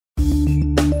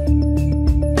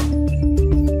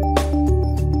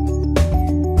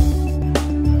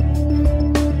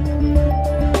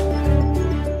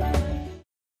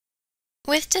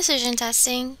With decision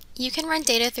testing, you can run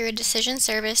data through a decision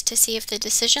service to see if the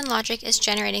decision logic is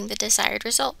generating the desired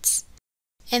results.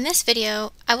 In this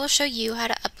video, I will show you how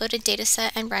to upload a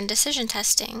dataset and run decision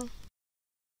testing.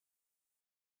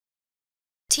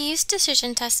 To use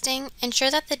decision testing,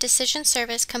 ensure that the decision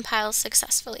service compiles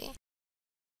successfully.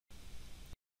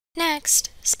 Next,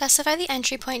 specify the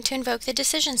entry point to invoke the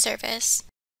decision service.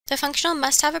 The functional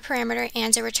must have a parameter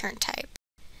and a return type.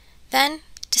 Then,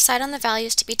 decide on the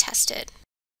values to be tested.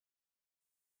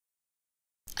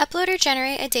 Upload or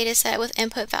generate a dataset with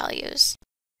input values.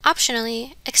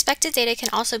 Optionally, expected data can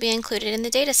also be included in the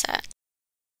dataset.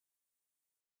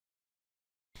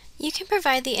 You can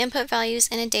provide the input values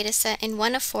in a dataset in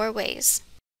one of four ways.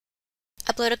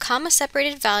 Upload a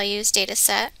comma-separated values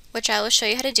dataset, which I will show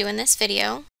you how to do in this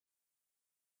video.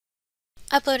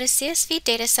 Upload a CSV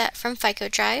dataset from FICO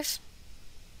Drive.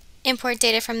 Import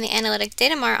data from the Analytic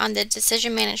Data Mart on the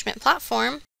Decision Management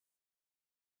platform.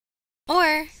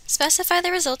 Or specify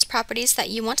the results properties that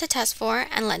you want to test for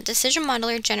and let Decision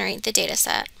Modeler generate the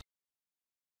dataset.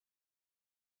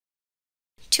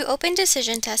 To open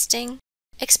decision testing,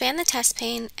 expand the test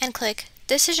pane and click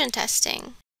Decision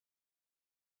Testing.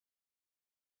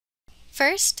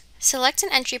 First, select an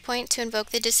entry point to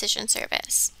invoke the decision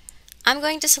service. I'm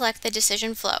going to select the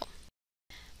decision flow.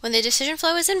 When the decision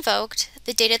flow is invoked,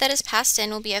 the data that is passed in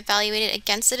will be evaluated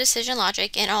against the decision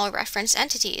logic in all referenced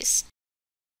entities.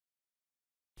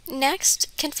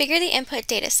 Next, configure the input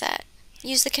dataset.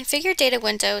 Use the Configure Data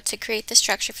window to create the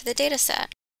structure for the dataset.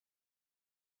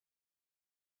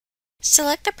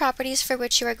 Select the properties for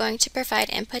which you are going to provide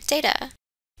input data.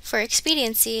 For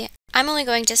expediency, I'm only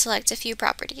going to select a few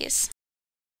properties.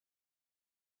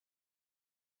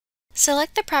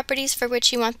 Select the properties for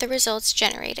which you want the results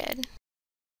generated.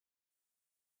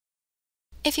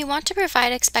 If you want to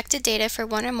provide expected data for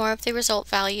one or more of the result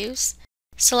values,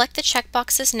 select the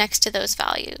checkboxes next to those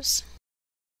values.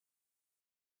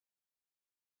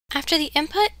 After the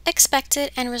input,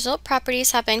 expected, and result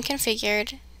properties have been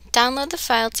configured, download the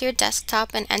file to your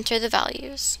desktop and enter the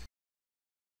values.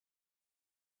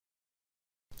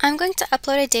 I'm going to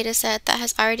upload a dataset that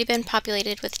has already been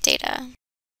populated with data.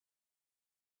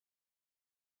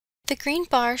 The green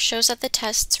bar shows that the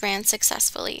tests ran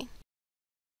successfully.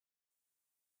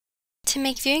 To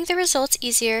make viewing the results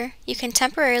easier, you can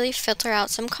temporarily filter out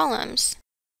some columns.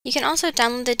 You can also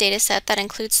download the dataset that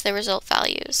includes the result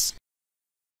values.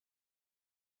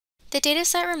 The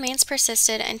dataset remains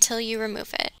persisted until you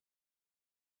remove it.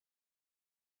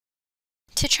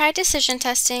 To try decision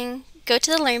testing, go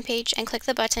to the Learn page and click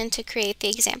the button to create the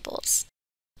examples.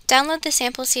 Download the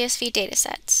sample CSV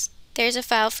datasets. There is a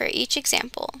file for each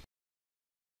example.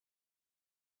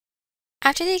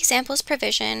 After the example's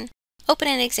provision, open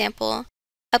an example,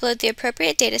 upload the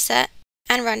appropriate dataset,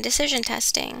 and run decision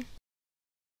testing.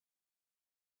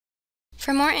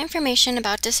 For more information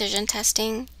about decision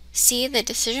testing, see the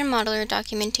Decision Modeler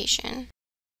documentation.